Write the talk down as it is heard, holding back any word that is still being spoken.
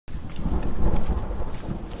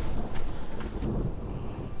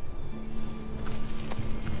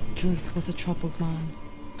Druth was a troubled man,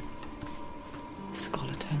 a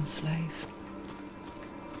scholar turned slave.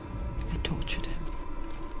 They tortured him,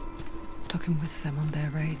 took him with them on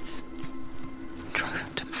their raids, drove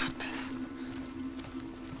him to madness,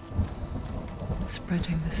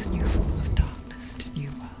 spreading this new form of darkness to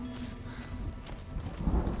new worlds,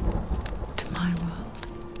 to my world.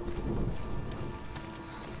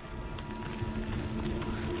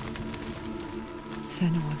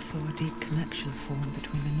 Senua saw a deep connection form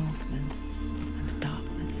between the Northmen and the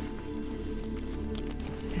darkness.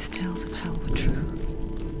 His tales of hell were true.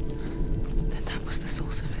 Then that was the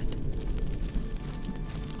source of it.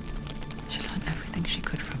 She learned everything she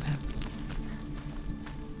could from him,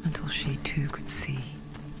 until she too could see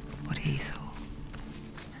what he saw.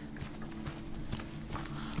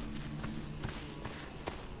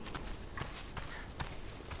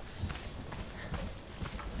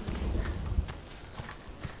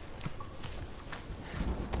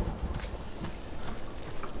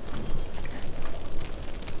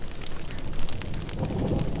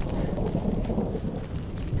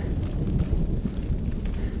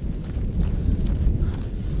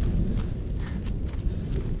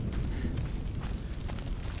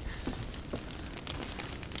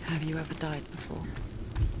 Have you ever died before?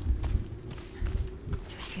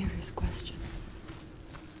 It's a serious question.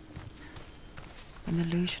 When the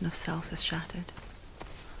illusion of self is shattered,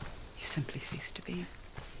 you simply cease to be.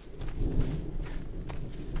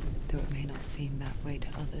 Though it may not seem that way to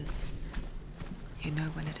others, you know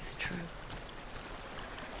when it is true.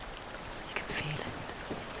 You can feel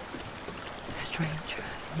it. A stranger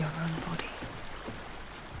in your own body.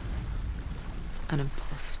 An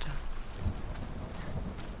imposter.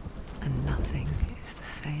 And nothing is the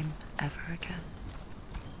same ever again.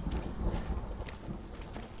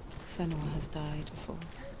 Senua has died before,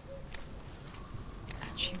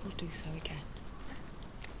 and she will do so again.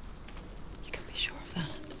 You can be sure of that.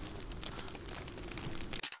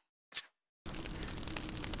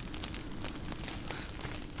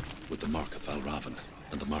 With the mark of Valravan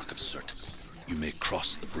and the mark of Celtic, you may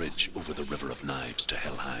cross the bridge over the River of Knives to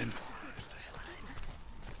Helheim.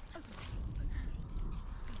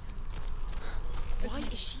 Why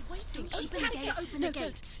is she waiting? Open the gate. Open the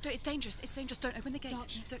gate. No, it's dangerous. It's dangerous. Don't open the gate.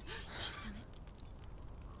 Darkness. Don't. She's done it.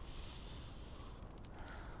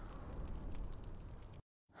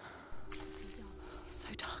 It's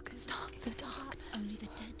so dark. It's dark. The darkness. Only the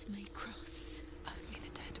dead may cross. Only the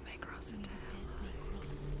dead may cross Only into the hell. dead may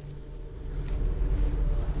cross.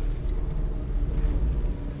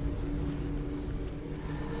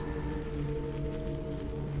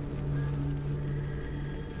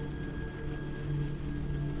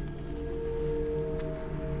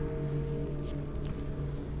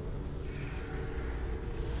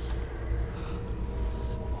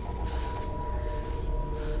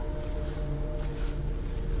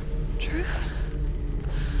 Truth?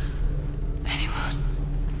 Anyone?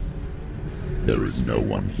 There is no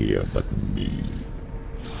one here but me.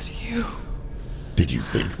 Not you. Did you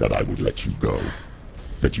think that I would let you go?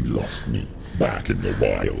 That you lost me back in the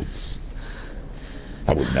wilds?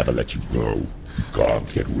 I will never let you go. You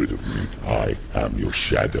can't get rid of me. I am your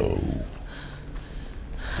shadow.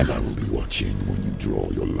 And I will be watching when you draw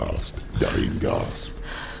your last dying gasp.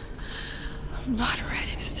 I'm not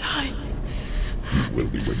ready to die. You will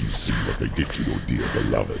be when you see what they did to your dear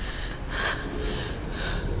beloved.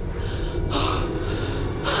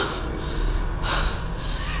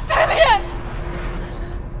 Damien!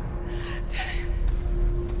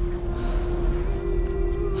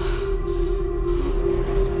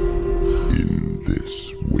 In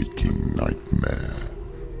this waking nightmare,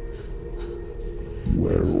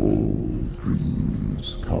 where all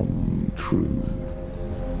dreams come true,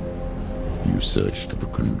 you searched for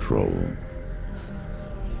control,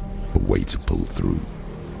 a way to pull through.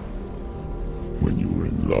 When you were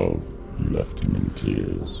in love, you left him in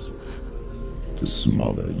tears, to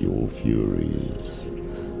smother your furies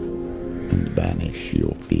and banish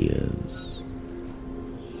your fears.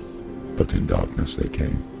 But in darkness they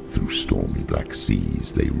came, through stormy black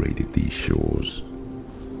seas they raided these shores.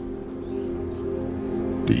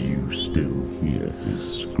 Do you still hear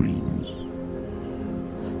his screams?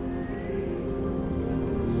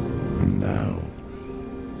 And now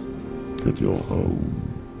that you're home,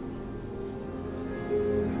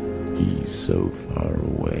 he's so far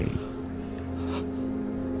away.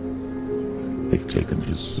 They've taken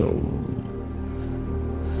his soul.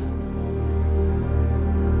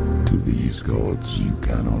 To these gods you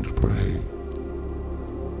cannot pray.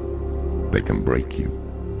 They can break you,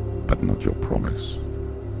 but not your promise.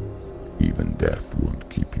 Even death won't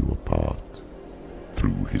keep you apart.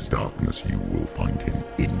 Through his darkness, you will find him.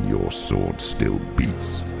 In your sword still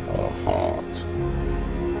beats a heart.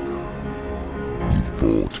 You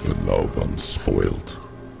fought for love unspoilt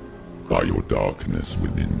by your darkness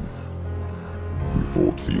within. You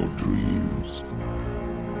fought for your dreams.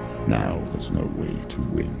 Now there's no way to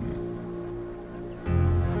win.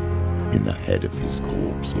 In the head of his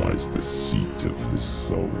corpse lies the seat of his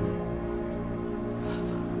soul.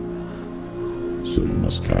 So you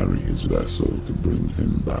must carry his vessel to bring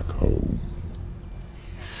him back home.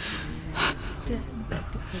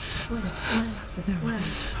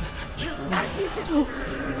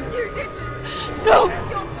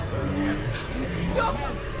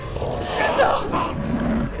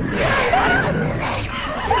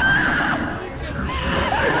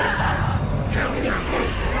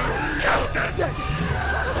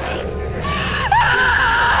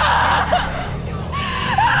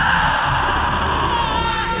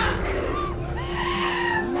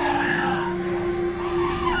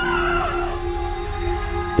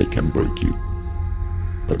 They can break you,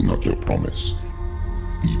 but not your promise.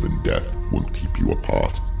 Even death won't keep you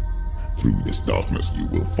apart. Through this darkness you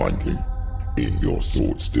will find him. In your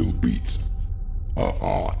sword still beats a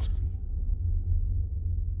heart.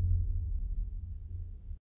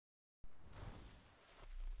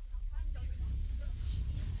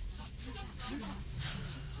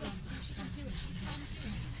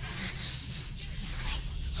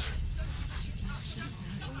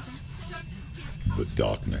 The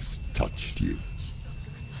darkness touched you.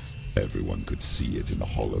 Everyone could see it in the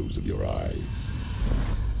hollows of your eyes.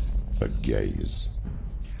 A gaze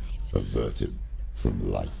averted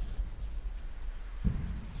from life.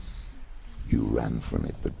 You ran from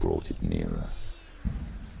it but brought it nearer.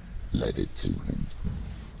 Led it to him.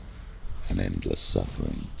 An endless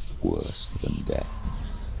suffering worse than death.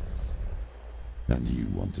 And you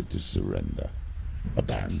wanted to surrender.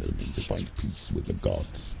 Abandon him to find peace with the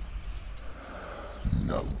gods.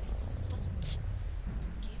 No.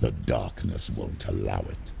 The darkness won't allow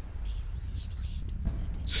it.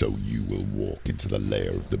 So you will walk into the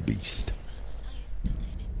lair of the beast.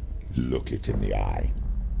 Look it in the eye,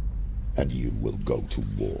 and you will go to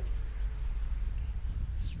war.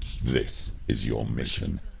 This is your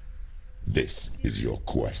mission. This is your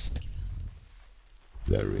quest.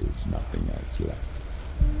 There is nothing else left.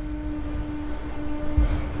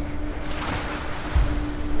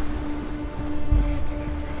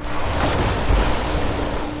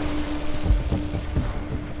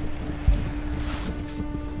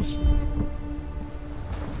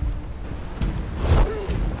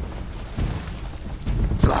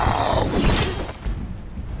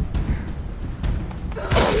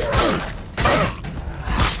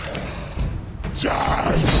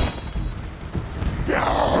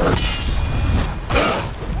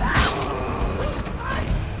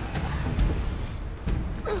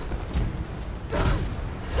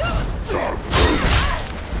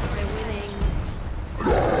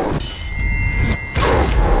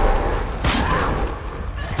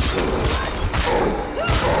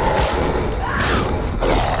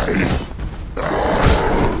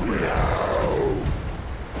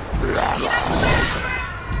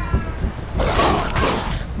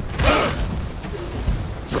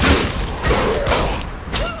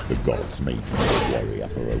 Gods made you a warrior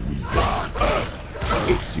for a reason.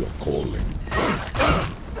 It's your calling.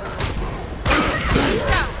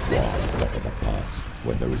 Why suffer the past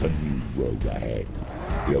when there is a new road ahead?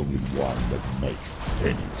 The only one that makes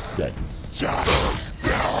any sense.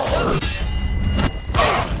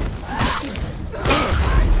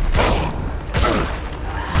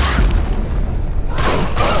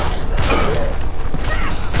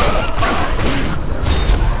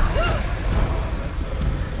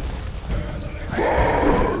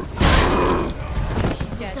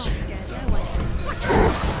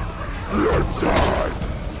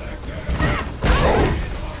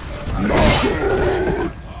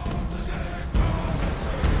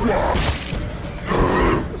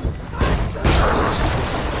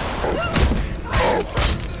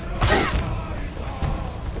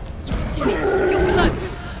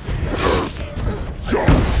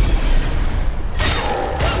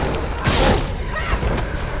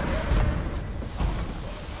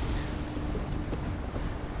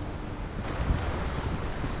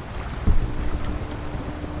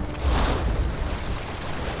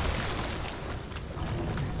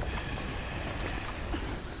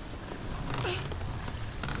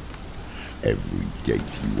 Every gate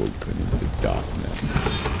you open into darkness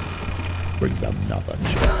brings another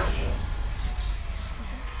church.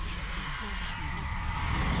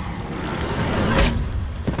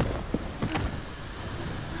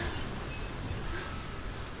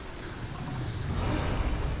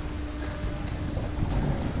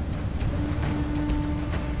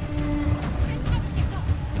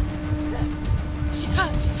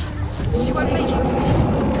 She won't make it.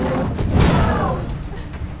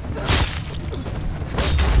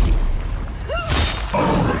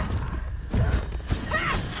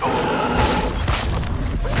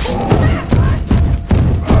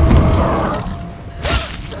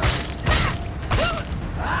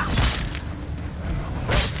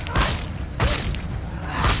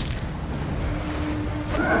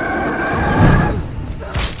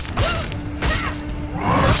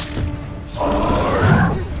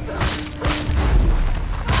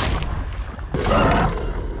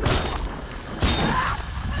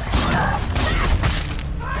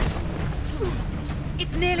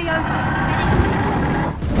 It's nearly over.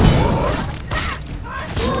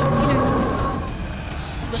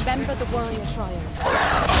 Remember the warrior trials.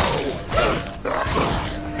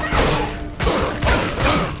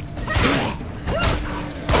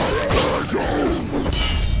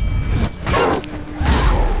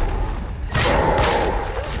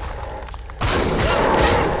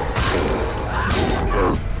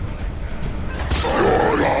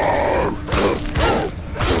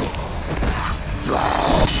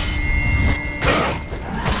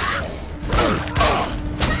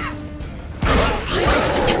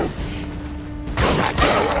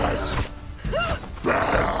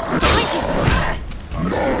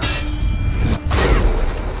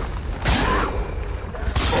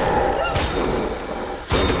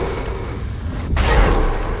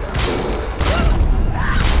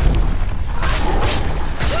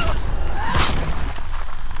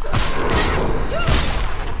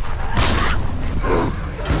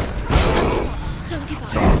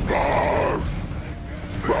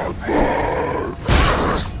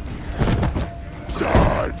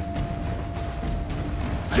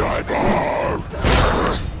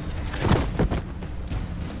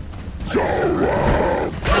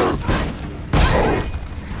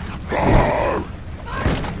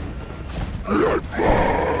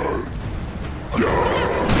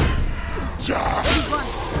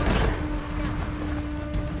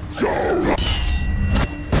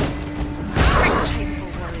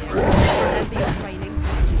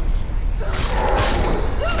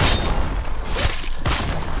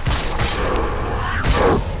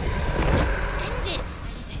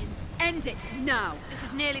 End it now. This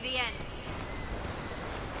is nearly the end.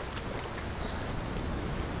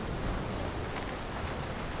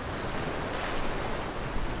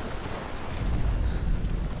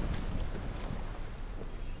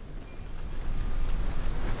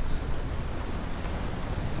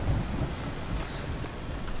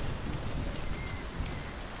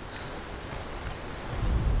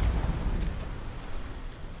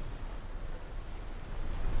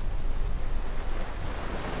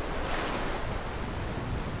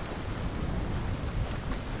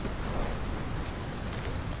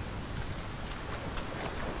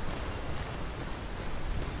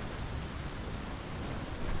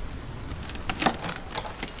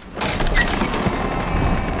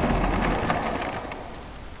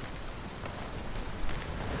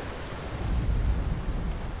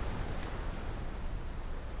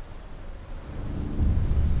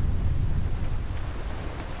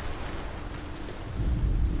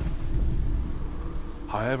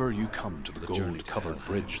 However you come to the gold-covered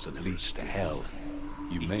bridge that leads to Hell,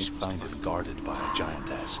 you may find it guarded by a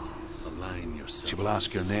giantess. Align yourself. She will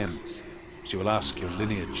ask your name. She will ask your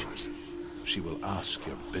lineage. She will ask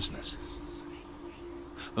your business.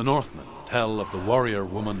 The Northmen tell of the warrior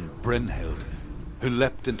woman Brynhild, who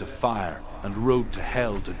leapt into fire and rode to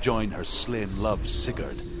Hell to join her slain love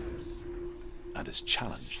Sigurd, and is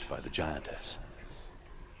challenged by the giantess.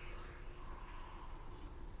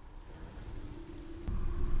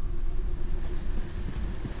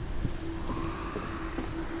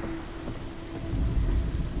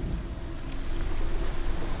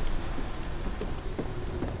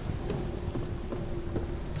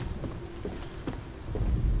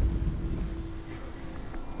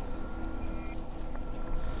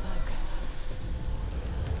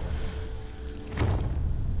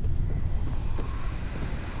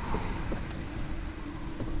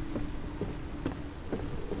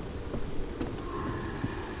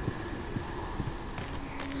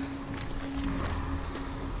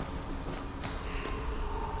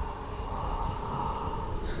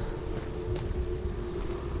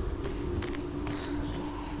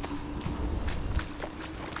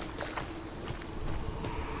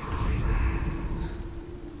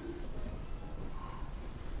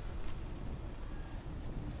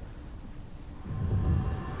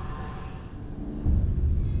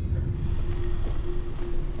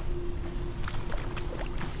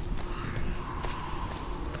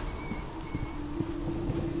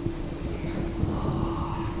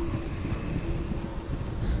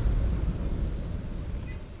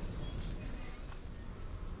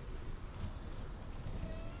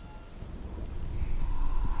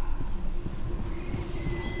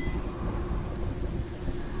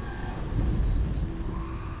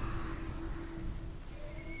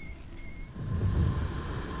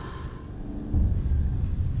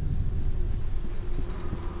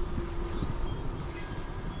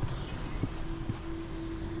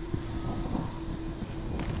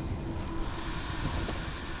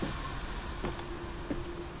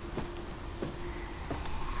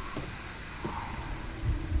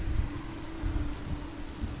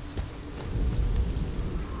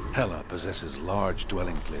 Hela possesses large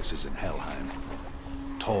dwelling places in Helheim.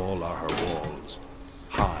 Tall are her walls,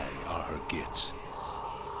 high are her gates.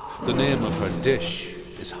 The name of her dish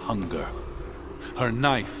is hunger. Her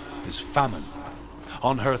knife is famine.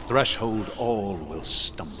 On her threshold all will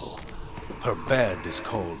stumble. Her bed is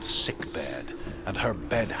called sick bed, and her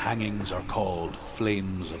bed hangings are called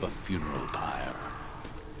flames of a funeral pyre.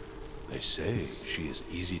 They say she is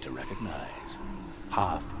easy to recognize,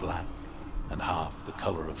 half black and half the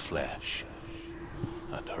color of flesh,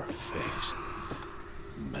 and her face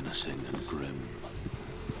menacing and grim.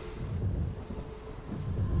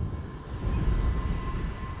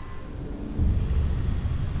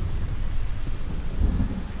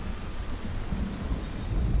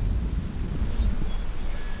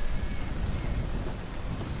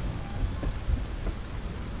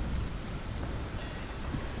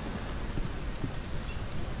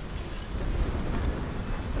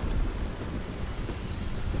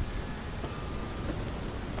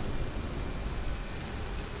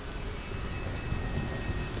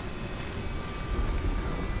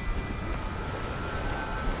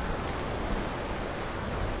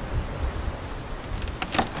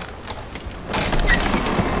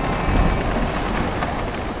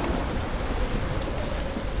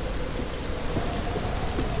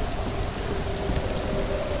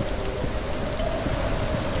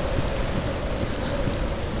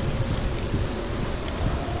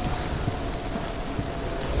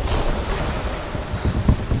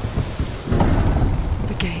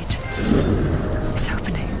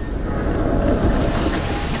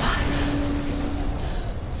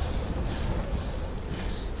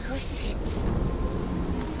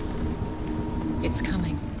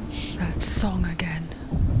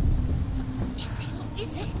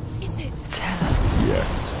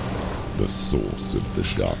 The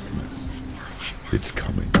darkness. It's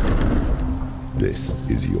coming. This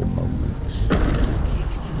is your moment.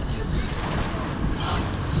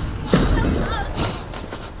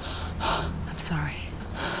 I'm sorry.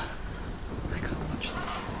 I can't watch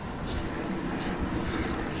this.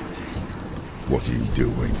 What are you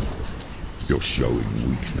doing? You're showing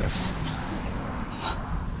weakness.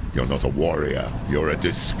 You're not a warrior. You're a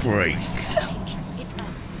disgrace.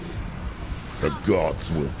 The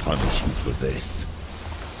gods will punish you for this.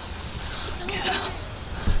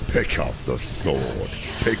 Pick up the sword.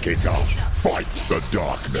 Pick it up. Fight the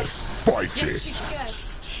darkness. Fight it.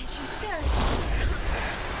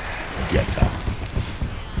 Get up.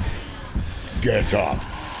 Get up.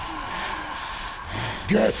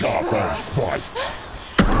 Get up and fight.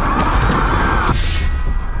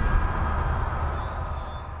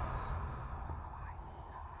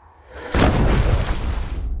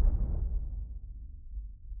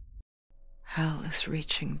 Hell is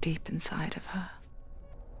reaching deep inside of her.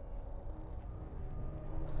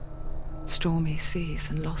 Stormy seas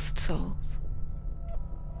and lost souls.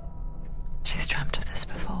 She's dreamt of this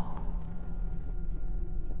before.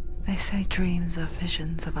 They say dreams are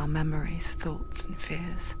visions of our memories, thoughts and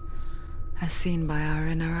fears, as seen by our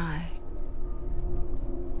inner eye.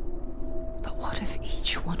 But what if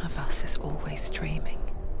each one of us is always dreaming,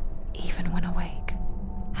 even when awake,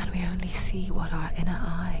 and we only see what our inner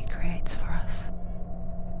eye creates for us?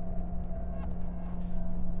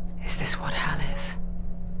 Is this what hell is?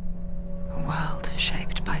 A world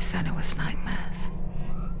shaped by Senua's nightmares.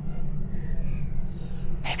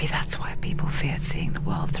 Maybe that's why people feared seeing the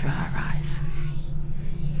world through her eyes.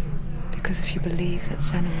 Because if you believe that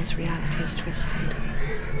Senua's reality is twisted,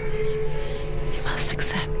 you must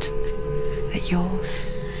accept that yours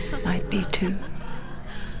might be too.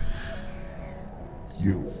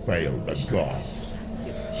 You failed the gods.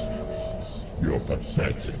 You're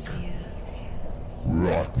pathetic.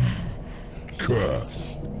 Rotten.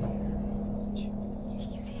 Cursed.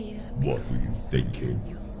 What were you thinking?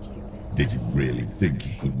 Did you really think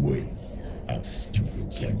you could win? How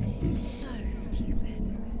stupid can you be? So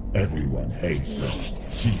stupid. Everyone hates her.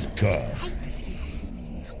 She's cursed.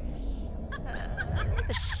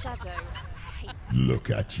 The shadow hates. Look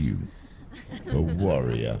at you. A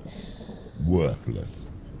warrior. Worthless.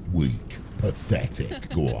 Weak. Pathetic.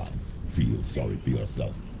 Go on. Feel sorry for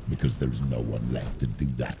yourself, because there is no one left to do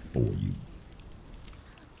that for you.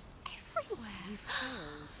 Everywhere. You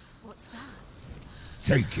failed. What's that?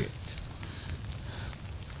 Take it.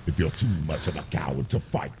 If you're too much of a coward to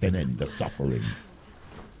fight, then end the suffering.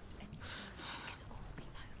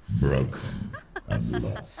 Broken and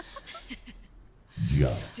lost.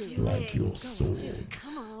 Just like your sword.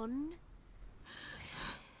 Come on.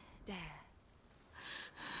 There.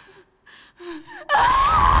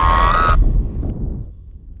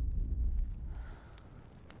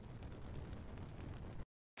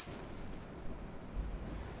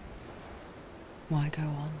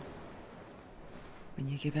 When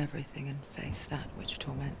you give everything and face that which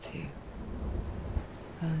torments you,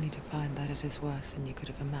 only to find that it is worse than you could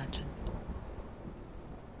have imagined.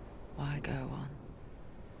 Why go on?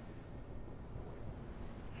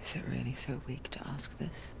 Is it really so weak to ask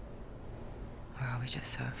this? Or are we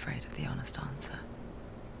just so afraid of the honest answer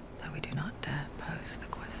that we do not dare pose the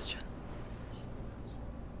question?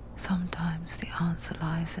 Sometimes the answer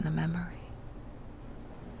lies in a memory,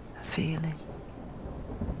 a feeling,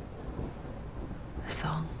 a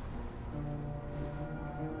song.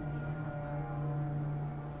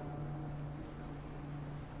 It's the song.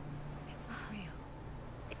 It's not real.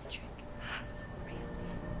 It's a trick. It's not real.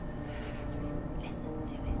 It is real. Listen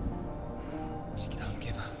to it. Don't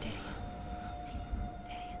give up. Dillian,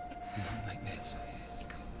 it's Not like this.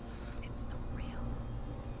 It's not real.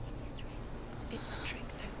 It is real. It's a trick.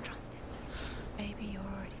 Don't trust it. Maybe you're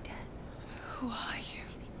already dead. Who are you?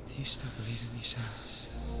 Do you still believe in yourself?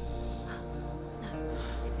 No,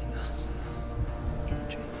 it's Enough. It's a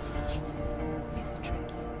trick. She knows it's him. It's a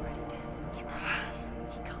trick. He's already dead. He knows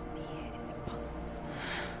it. He can't be here. It's impossible.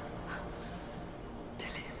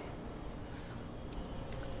 Dillian.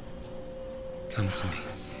 Come to me.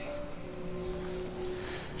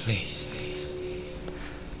 Please.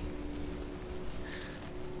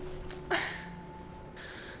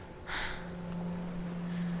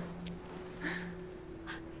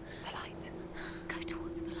 The light. Go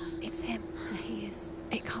towards the light. It's him. There he is.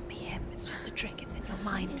 It can't be him. It's just a trick. It's in your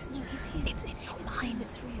mind. No, he's here. It's in your mind.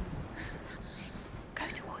 It's real. It's happening. Go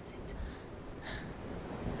towards it.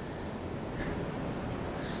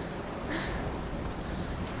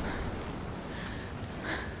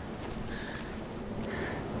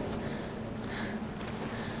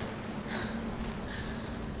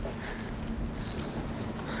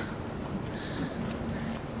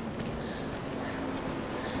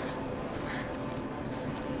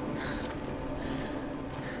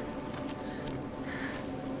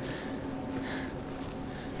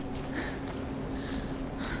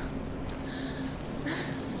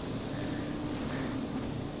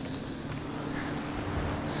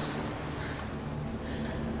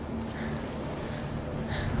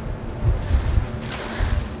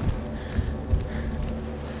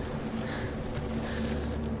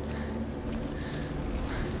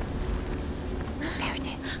 There it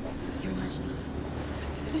is. You're imagining this.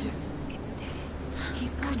 It's Dillian.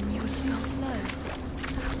 He's gone. You were too slow.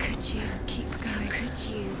 How could you? Keep going. How could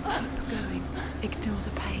you? Keep going. Ignore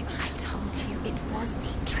the pain. I told you it was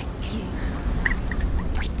the trick. You.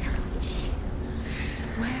 I told you.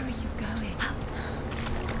 Where are you going?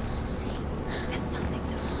 See, there's nothing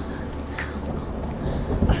to follow. Come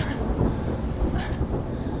on.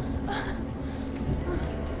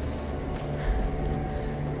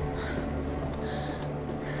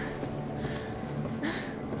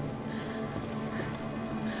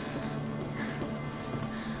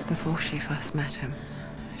 Before she first met him,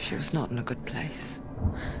 she was not in a good place.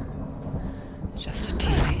 Just a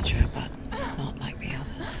teenager, but not like the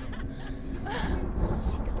others.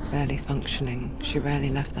 Barely functioning, she rarely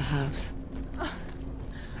left the house.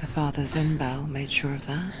 Her father's in-bell made sure of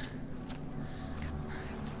that.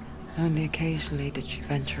 Only occasionally did she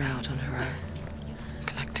venture out on her own,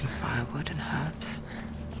 collecting firewood and herbs,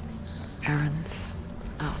 errands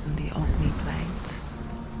out in the Orkney Plains.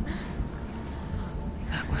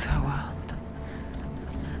 That was her world.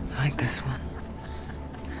 Like this one.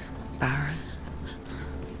 Barren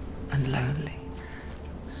and lonely.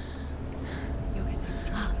 You'll get things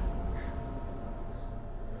straight.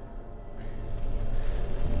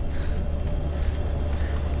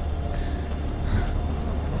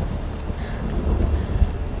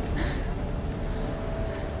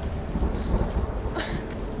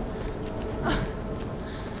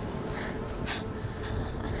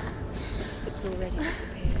 It's already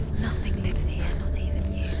disappeared. Nothing lives here, not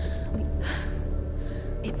even you. Weakness.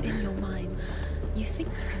 It's in your mind. You think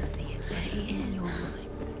you can see it, but it's in your mind.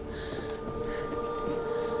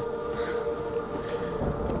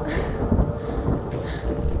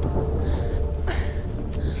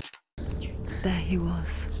 There he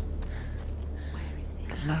was, Where is he?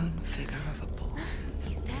 the lone figure of a boy.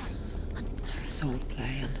 He's there, under the tree.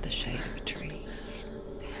 Swordplay under the shade of a tree.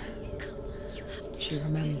 You have to. She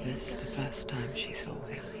remembers the first time she saw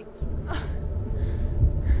him.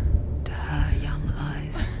 To her young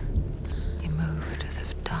eyes, he moved as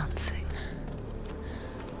if dancing,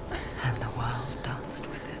 and the world danced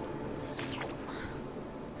with him.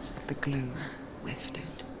 The gloom lifted,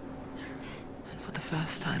 and for the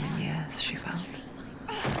first time in years she felt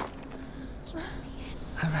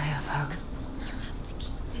a ray of hope.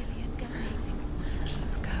 Dillian is waiting.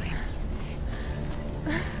 Keep going.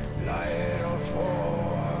 Light of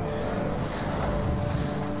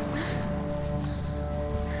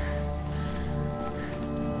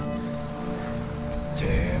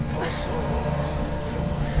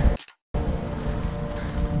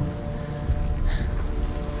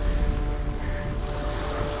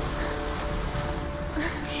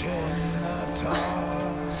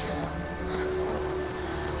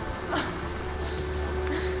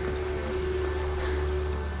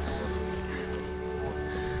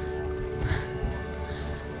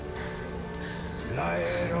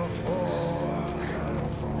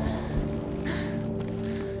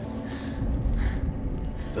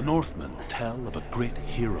The Northmen tell of a great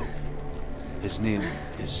hero. His name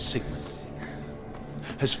is Sigmund.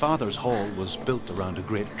 His father's hall was built around a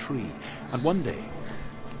great tree, and one day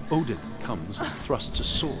Odin comes and thrusts a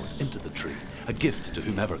sword into the tree, a gift to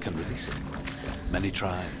whomever can release it. Many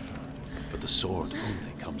try, but the sword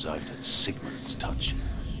only comes out at Sigmund's touch.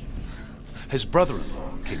 His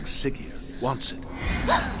brother-in-law, King Siggeir, wants it,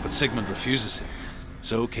 but Sigmund refuses it,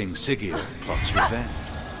 so King Siggeir plots revenge.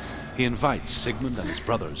 He invites Sigmund and his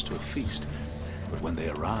brothers to a feast, but when they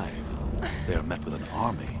arrive, they are met with an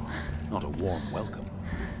army, not a warm welcome.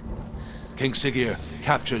 King Siggeir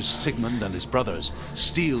captures Sigmund and his brothers,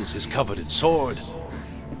 steals his coveted sword,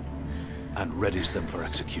 and readies them for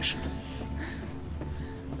execution.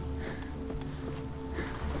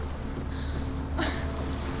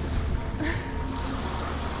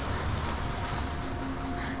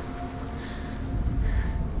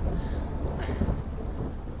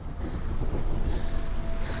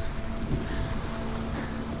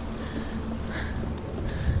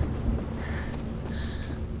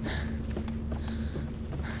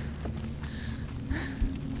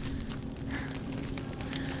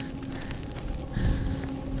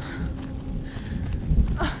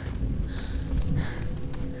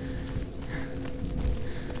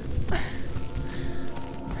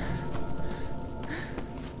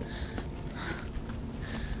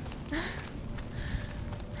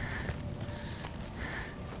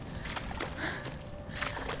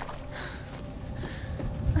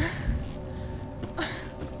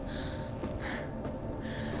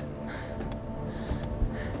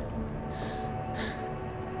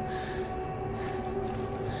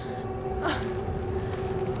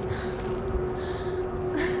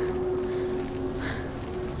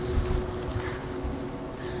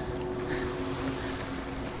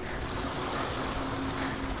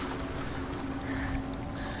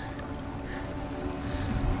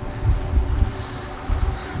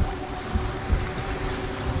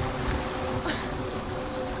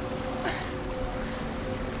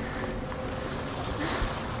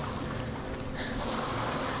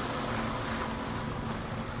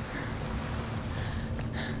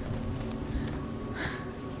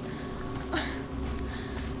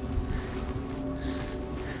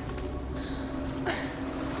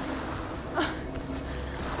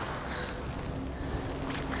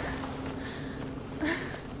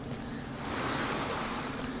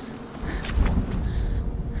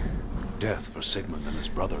 Death for Sigmund and his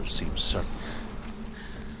brothers seems certain.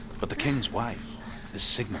 But the king's wife is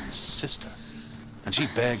Sigmund's sister, and she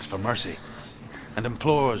begs for mercy and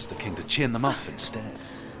implores the king to chain them up instead.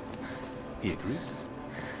 He agrees.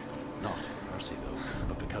 Not for mercy, though,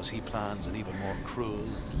 but because he plans an even more cruel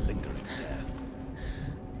and lingering death.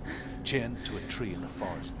 Chained to a tree in the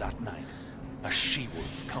forest that night, a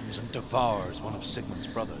she-wolf comes and devours one of Sigmund's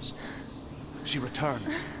brothers. She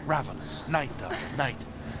returns, ravenous, night after night,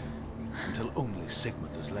 until only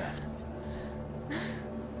Sigmund is left.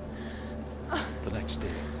 The next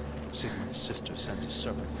day, Sigmund's sister sends a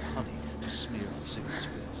servant with honey to smear on Sigmund's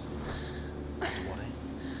face. To what end?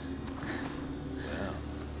 Well,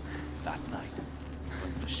 that night,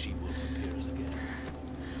 when the she-wolf appears again,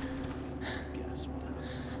 guess what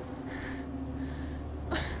happens?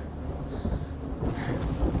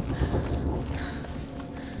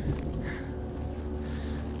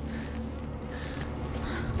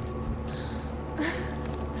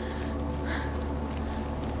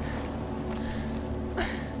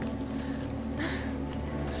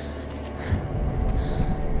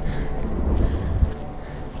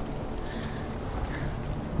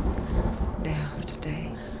 Day after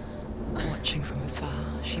day, watching from afar,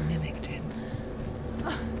 she mimicked him,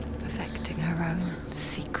 perfecting her own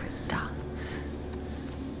secret dance,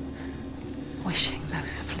 wishing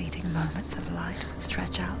those fleeting moments of light would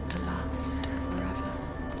stretch out to last forever.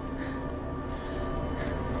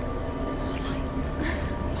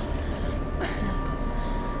 No,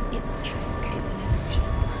 it's a trick. It's an illusion.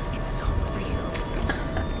 It's not real.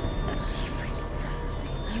 Do you really?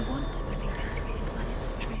 You want to believe it's real, but it's a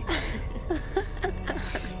trick.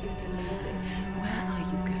 You're deluded. Where are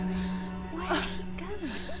you going? Where is she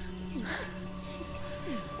going?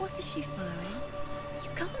 What is she following? You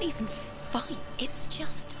can't even fight. It's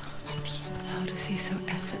just deception.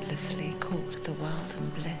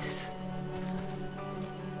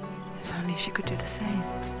 she could do the same.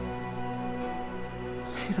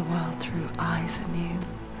 See the world through eyes anew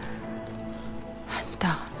and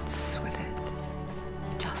dance with it,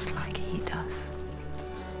 just like he does.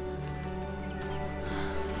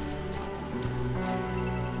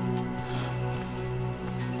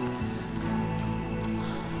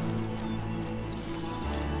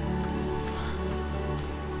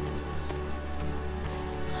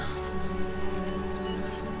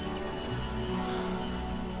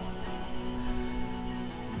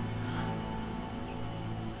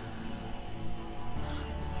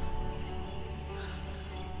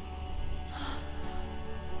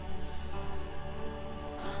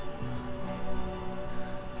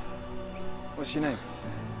 What's your name?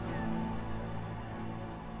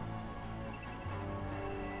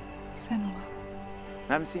 Senua.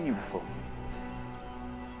 I haven't seen you before.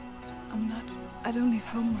 I don't leave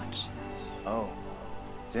home much. Oh,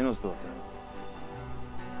 Zenua's daughter.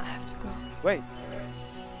 I have to go. Wait.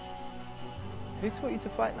 Who taught you to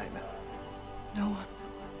fight like that? No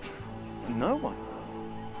one. No one?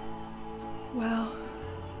 Well,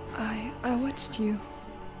 I watched you,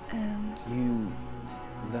 and... You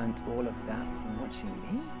learnt all of that from watching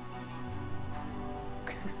me?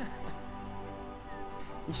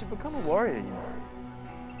 You should become a warrior, you know.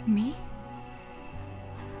 Me?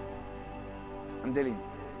 I'm Dillian.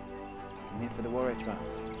 I'm here for the warrior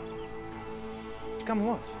trials. Just come and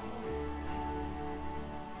watch.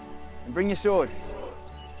 And bring your sword.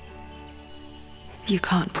 You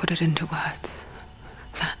can't put it into words.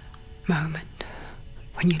 That moment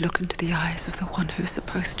when you look into the eyes of the one who's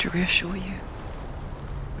supposed to reassure you,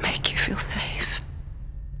 make you feel safe.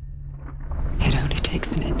 It only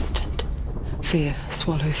takes an instant. Fear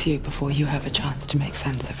swallows you before you have a chance to make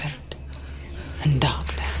sense of it. And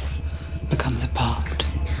darkness becomes a part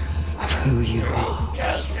of who you are.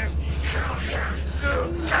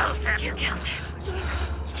 You killed him.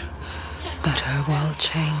 But her world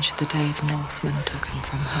changed the day the Northmen took him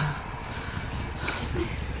from her.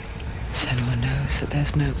 Senua knows that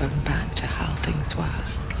there's no going back to how things were.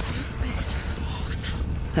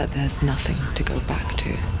 That there's nothing to go back to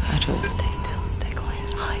at all. Stay still, stay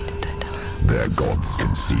quiet, hide, don't tell her. Their gods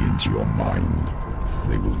can see into your mind.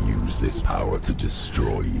 They will use this power to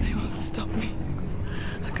destroy you. They won't stop me.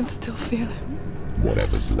 I can still feel him.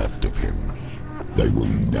 Whatever's left of him, they will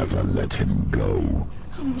never let him go.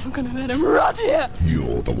 I'm not gonna let him rot here!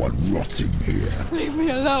 You're the one rotting here. Leave me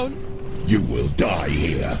alone! You will die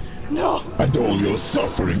here. No! And all your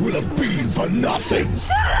suffering will have been for nothing.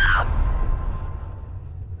 Shut up!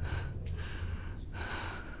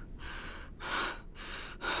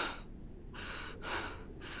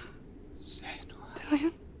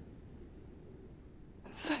 Dillian?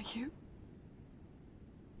 Is that you?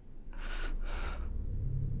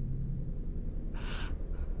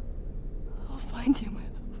 I'll find you, my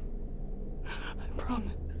love. I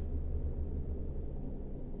promise.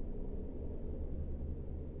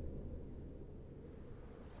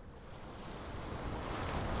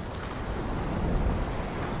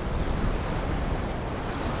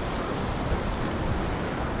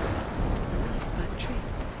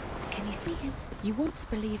 Can you see him? You want to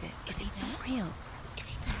believe it. Is he not real? Is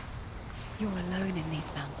he there? You're alone in these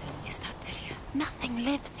mountains. Is that Dillian? Nothing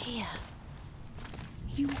lives here.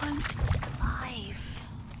 You won't survive.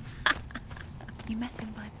 You met him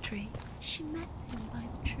by the tree. She met him by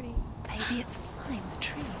the tree. Maybe it's a sign, the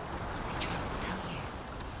tree. What's he trying to tell you?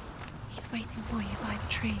 He's waiting for you by the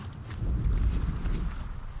tree.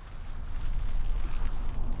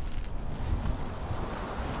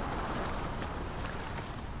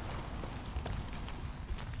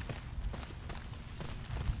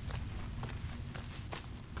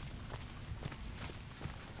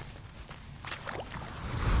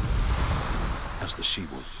 As the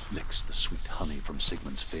she-wolf licks the sweet honey from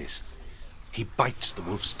Sigmund's face, he bites the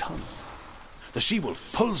wolf's tongue. The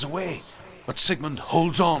she-wolf pulls away, but Sigmund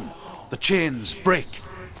holds on. The chains break,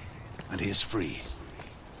 and he is free.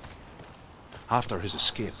 After his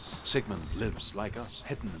escape, Sigmund lives like us,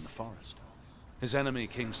 hidden in the forest. His enemy,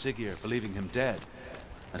 King Siggeir, believing him dead,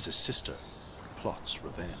 as his sister plots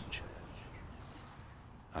revenge.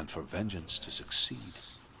 And for vengeance to succeed,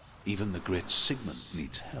 even the great Sigmund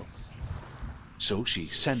needs help. So she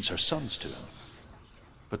sends her sons to him.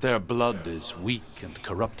 But their blood is weak and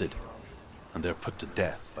corrupted, and they're put to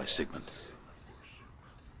death by Sigmund.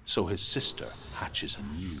 So his sister hatches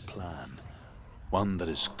a new plan, one that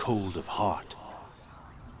is cold of heart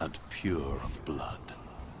and pure of blood.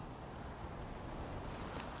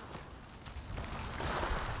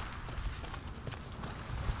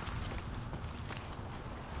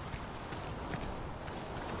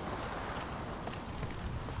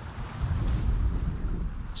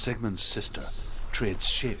 Sigmund's sister trades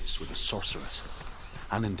shapes with a sorceress,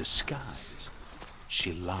 and in disguise,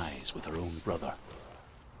 she lies with her own brother.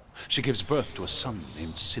 She gives birth to a son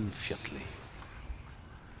named Sinfjotli.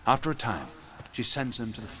 After a time, she sends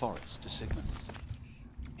him to the forest to Sigmund.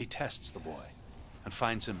 He tests the boy and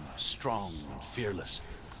finds him strong and fearless,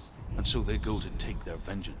 and so they go to take their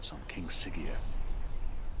vengeance on King Siggeir.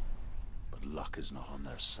 But luck is not on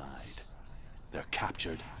their side. They're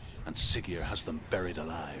captured, and Siggeir has them buried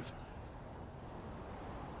alive.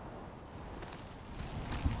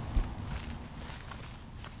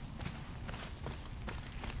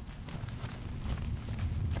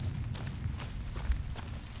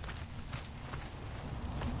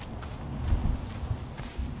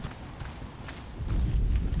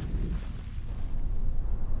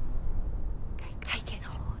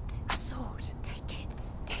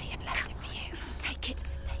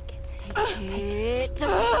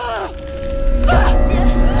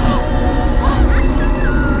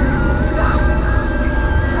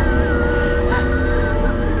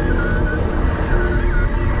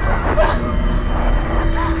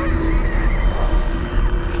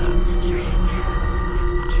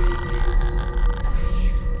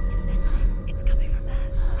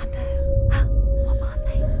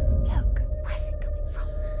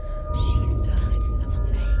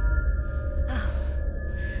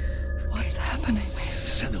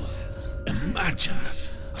 Imagine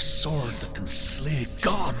a sword that can slay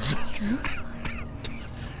gods.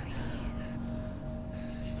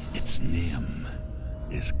 Its name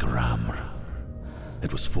is Gramr.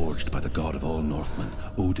 It was forged by the god of all Northmen,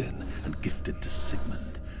 Odin, and gifted to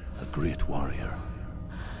Sigmund, a great warrior.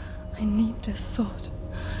 I need this sword.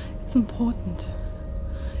 It's important.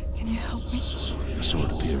 Can you help me? The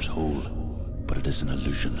sword appears whole, but it is an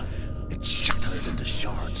illusion. It shattered into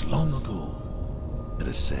shards long ago. It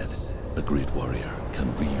is said a great warrior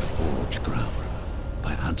can reforge Gramr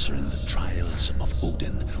by answering the trials of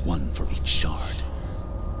Odin, one for each shard.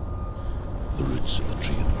 The roots of the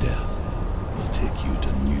Tree of Death will take you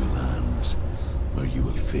to new lands, where you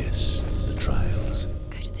will face the trials.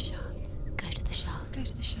 Go to the shards. Go to the shard. Go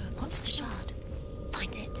to the shards. What's the shard?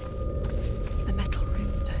 Find it. It's the metal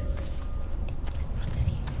runestones. It's in front of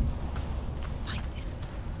you. Find it.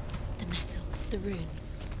 The metal. The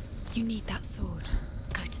runes. You need that sword.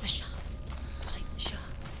 Go to the shard. Find the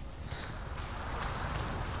shards.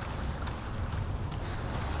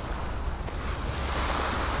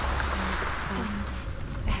 Find it.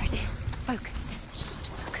 There it is. Focus. There's the shard.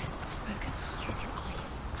 Focus. Focus. Use your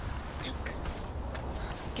eyes. Look.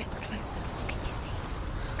 Get closer. What can you see?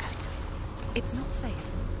 Go to it. It's not safe.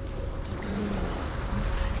 Don't move.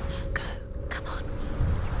 Move closer. Go. Come on.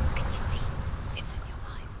 What can you see? It's in your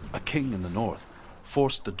mind. A king in the north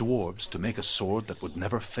forced the dwarves to make a sword that would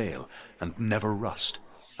never fail and never rust,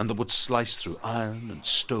 and that would slice through iron and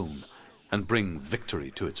stone and bring victory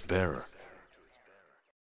to its bearer.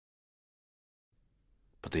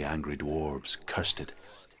 But the angry dwarves cursed it.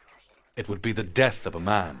 It would be the death of a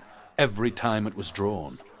man every time it was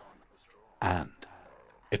drawn, and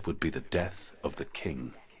it would be the death of the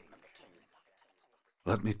king.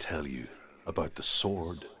 Let me tell you about the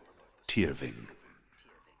sword Tyrving.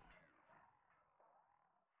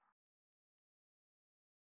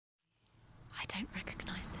 I don't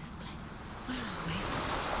recognize this place. Where are we?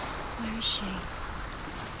 Where is she?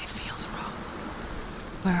 It feels wrong.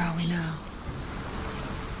 Where are we now?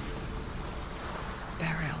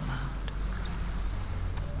 Burial mound.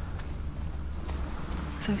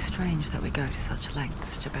 So strange that we go to such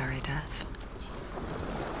lengths to bury death.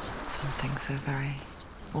 Something so very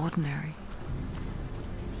ordinary,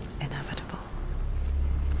 inevitable.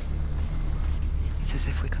 It's as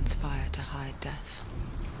if we conspire to hide death,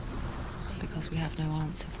 because we have no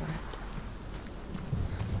answer for it.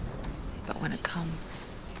 But when it comes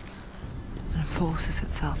and forces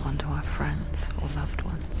itself onto our friends or loved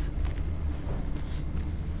ones,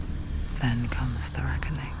 then comes the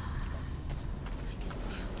reckoning.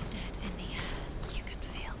 The dead in the air. You can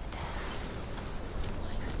feel the dead.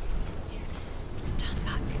 Why would he do this? Turn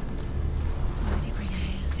back. Why would he bring her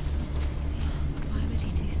here? It's not safe. Why would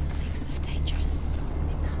he do something so dangerous? It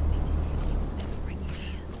can't be Dillian. He would never bring you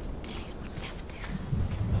here. Dillian would never do that.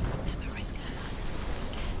 He would never risk her life.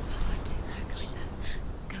 He cares about her too. Don't go in there.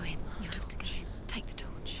 Go in. You have to go in. Take the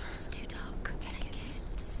torch. It's too dark. Take it.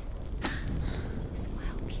 This will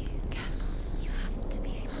help you. Careful. You have to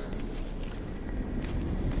be able to see.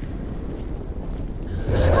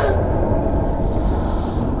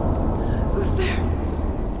 Who's there?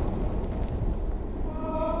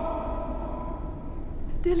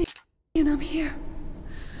 Dillian, I'm here.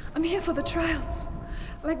 I'm here for the trials.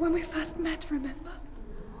 Like when we first met, remember?